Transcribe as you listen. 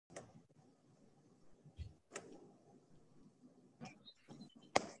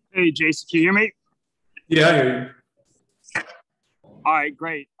Hey, Jason, can you hear me? Yeah, I hear All right,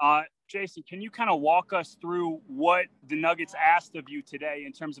 great. Jason, can you kind of walk us through what the Nuggets asked of you today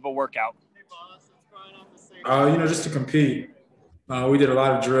in terms of a workout? Just to compete. We did a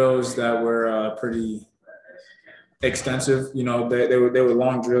lot of drills that were pretty extensive. They were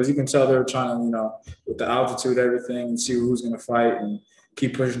long drills. You can tell they were trying to, with the altitude, everything, and see who's going to fight and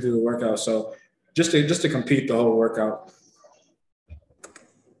keep pushing through the workout. So just to compete the whole workout.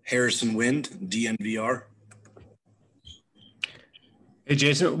 Harrison Wind, DNVR. Hey,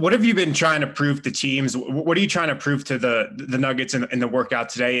 Jason, what have you been trying to prove to teams? What are you trying to prove to the Nuggets in the workout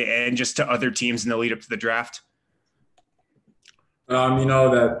today and just to other teams in the lead up to the draft?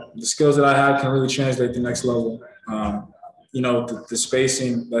 That the skills that I have can really translate to the next level. The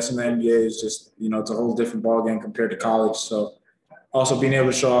spacing that's in the NBA is just, it's a whole different ballgame compared to college. So also being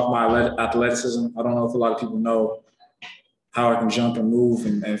able to show off my athleticism. I don't know if a lot of people know how I can jump and move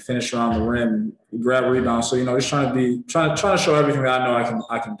and finish around the rim and grab rebounds. So, just trying to show everything that I know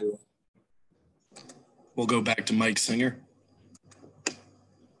I can do. We'll go back to Mike Singer.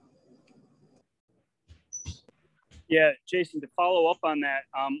 Yeah, Jason, to follow up on that,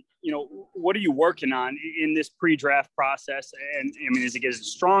 what are you working on in this pre-draft process? And I mean, is it getting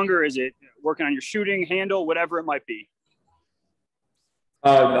stronger? Is it working on your shooting, handle, whatever it might be?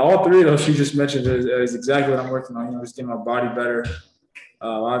 All three of those you just mentioned is exactly what I'm working on. Just getting my body better.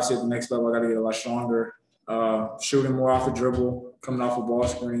 Obviously, at the next level, I got to get a lot stronger. Shooting more off the dribble, coming off of ball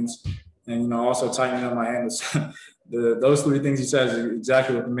screens, and also tightening up my handles. Those three things you said is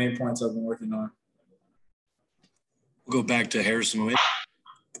exactly what the main points I've been working on. We'll go back to Harrison Wind.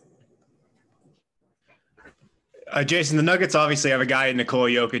 Jason, the Nuggets obviously have a guy in Nikola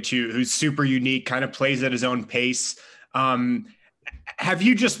Jokic who's super unique, kind of plays at his own pace. Have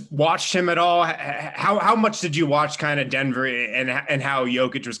you just watched him at all? How much did you watch kind of Denver and how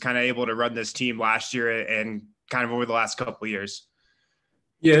Jokic was kind of able to run this team last year and kind of over the last couple of years?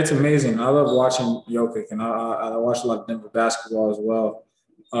 Yeah, it's amazing. I love watching Jokic, and I watch a lot of Denver basketball as well.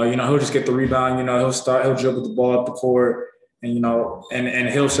 He'll just get the rebound. He'll dribble the ball up the court, and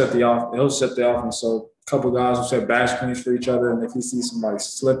he'll set the offense. So a couple guys will set back screens for each other, and if he sees somebody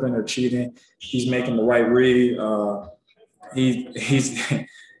slipping or cheating, he's making the right read. He's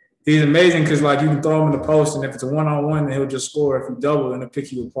amazing because you can throw him in the post, and if it's a one-on-one, then he'll just score. If you double, then he'll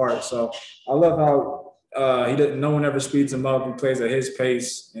pick you apart. So I love how no one ever speeds him up. He plays at his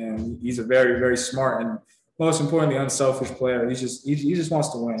pace, and he's a very, very smart and most importantly unselfish player. He just wants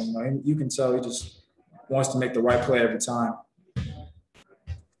to win. You can tell he just wants to make the right play every time.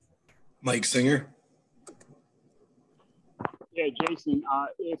 Mike Singer. Yeah, Jason,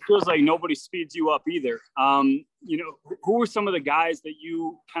 it feels like nobody speeds you up either. Who were some of the guys that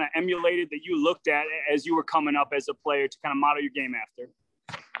you kind of emulated, that you looked at as you were coming up as a player to kind of model your game after?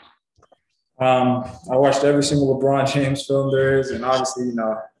 I watched every single LeBron James film there is, and obviously,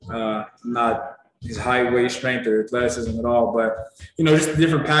 not his height, weight, strength, or athleticism at all, but, just the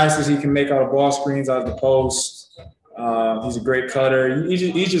different passes he can make out of ball screens, out of the post. He's a great cutter.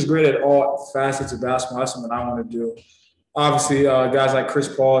 He's just great at all facets of basketball. That's something I want to do. Obviously, guys like Chris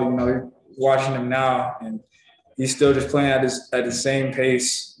Paul, you're watching him now, and he's still just playing at his same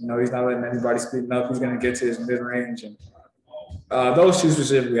pace. He's not letting anybody speed up. He's going to get to his mid-range. And those two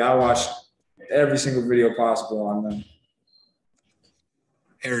specifically, I watched every single video possible on them.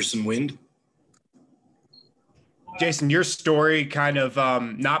 Harrison Wind. Jason, your story kind of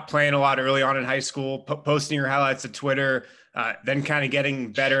not playing a lot early on in high school, posting your highlights to Twitter, then kind of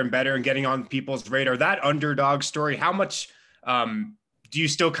getting better and better and getting on people's radar. That underdog story, how much do you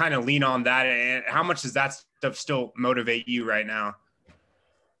still kind of lean on that? And how much does that stuff still motivate you right now?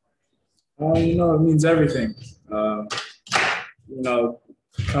 It means everything.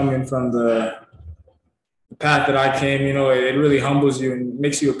 Coming from the path that I came, it really humbles you and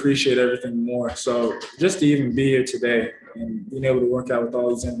makes you appreciate everything more. So just to even be here today and being able to work out with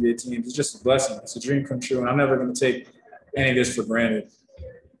all these NBA teams, it's just a blessing. It's a dream come true, and I'm never going to take any of this for granted.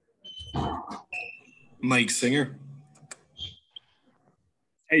 Mike Singer.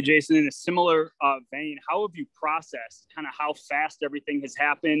 Hey, Jason, in a similar vein, how have you processed kind of how fast everything has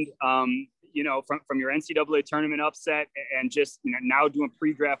happened, from your NCAA tournament upset and just now doing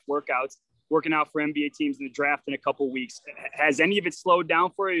pre-draft workouts, working out for NBA teams in the draft in a couple of weeks? Has any of it slowed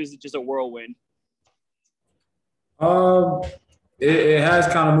down for you, or is it just a whirlwind? It has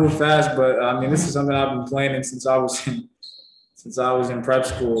kind of moved fast, but this is something I've been planning since I was in prep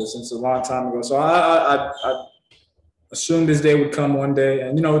school, since a long time ago. So I assumed this day would come one day,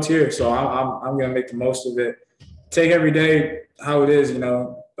 and it's here. So I'm gonna make the most of it. Take every day how it is,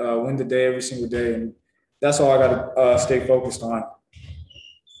 win the day every single day, and that's all I gotta stay focused on.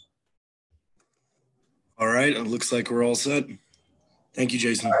 right. It looks like we're all set. Thank you,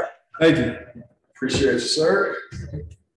 Jason. Thank you. Appreciate you, sir.